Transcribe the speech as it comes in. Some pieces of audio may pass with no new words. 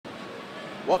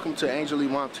Welcome to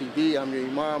Imam TV. I'm your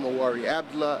Imam, Awari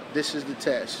Abdullah. This is the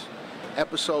test,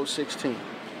 episode 16.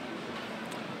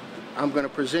 I'm going to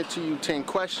present to you 10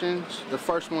 questions. The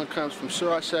first one comes from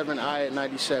Surah 7, Ayat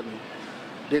 97.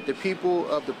 Did the people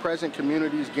of the present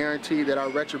communities guarantee that our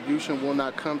retribution will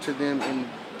not come to them in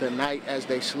the night as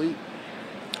they sleep?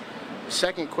 The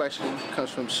second question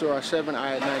comes from Surah 7,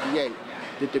 Ayat 98.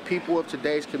 Did the people of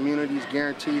today's communities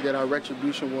guarantee that our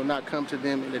retribution will not come to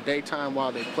them in the daytime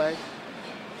while they play?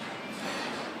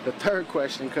 The third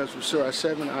question comes from Surah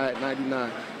 7, Ayat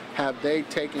 99. Have they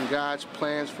taken God's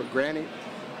plans for granted?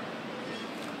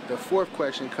 The fourth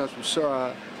question comes from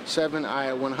Surah 7,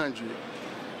 Ayat 100.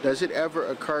 Does it ever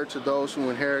occur to those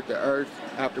who inherit the earth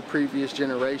after previous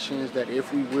generations that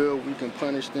if we will, we can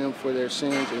punish them for their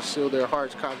sins and seal their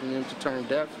hearts, causing them to turn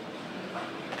deaf?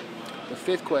 The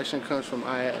fifth question comes from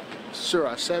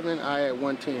Surah 7, Ayat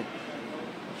 110.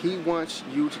 He wants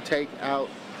you to take out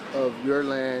of your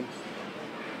land.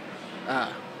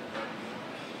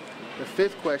 The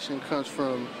fifth question comes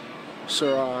from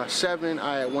Surah 7,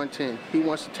 Ayat 110. He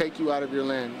wants to take you out of your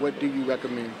land. What do you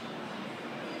recommend?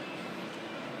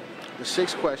 The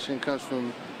sixth question comes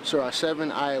from Surah 7,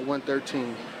 Ayat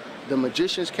 113. The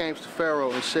magicians came to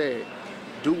Pharaoh and said,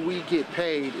 do we get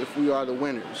paid if we are the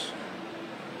winners?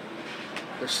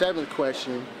 The seventh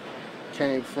question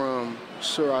came from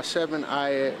Surah 7,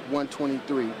 Ayat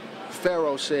 123.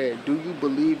 Pharaoh said, do you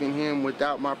believe in him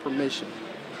without my permission?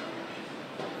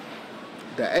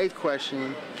 The eighth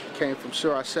question came from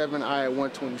Surah 7, Ayat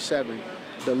 127.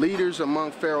 The leaders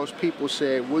among Pharaoh's people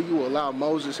said, will you allow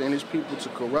Moses and his people to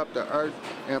corrupt the earth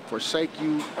and forsake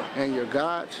you and your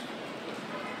gods?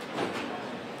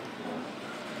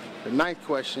 The ninth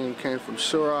question came from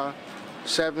Surah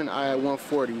 7, Ayat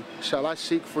 140. Shall I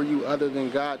seek for you other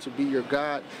than God to be your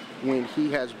God when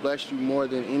he has blessed you more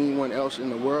than anyone else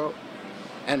in the world?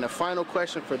 And the final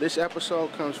question for this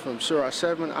episode comes from Surah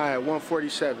 7, Ayat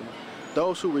 147.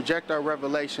 Those who reject our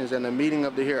revelations and the meeting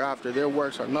of the hereafter, their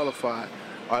works are nullified.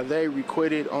 Are they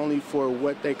requited only for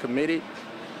what they committed?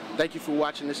 Thank you for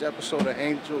watching this episode of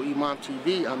Imam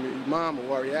TV. I'm your Imam,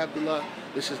 Awari Abdullah.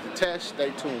 This is the test.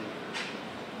 Stay tuned.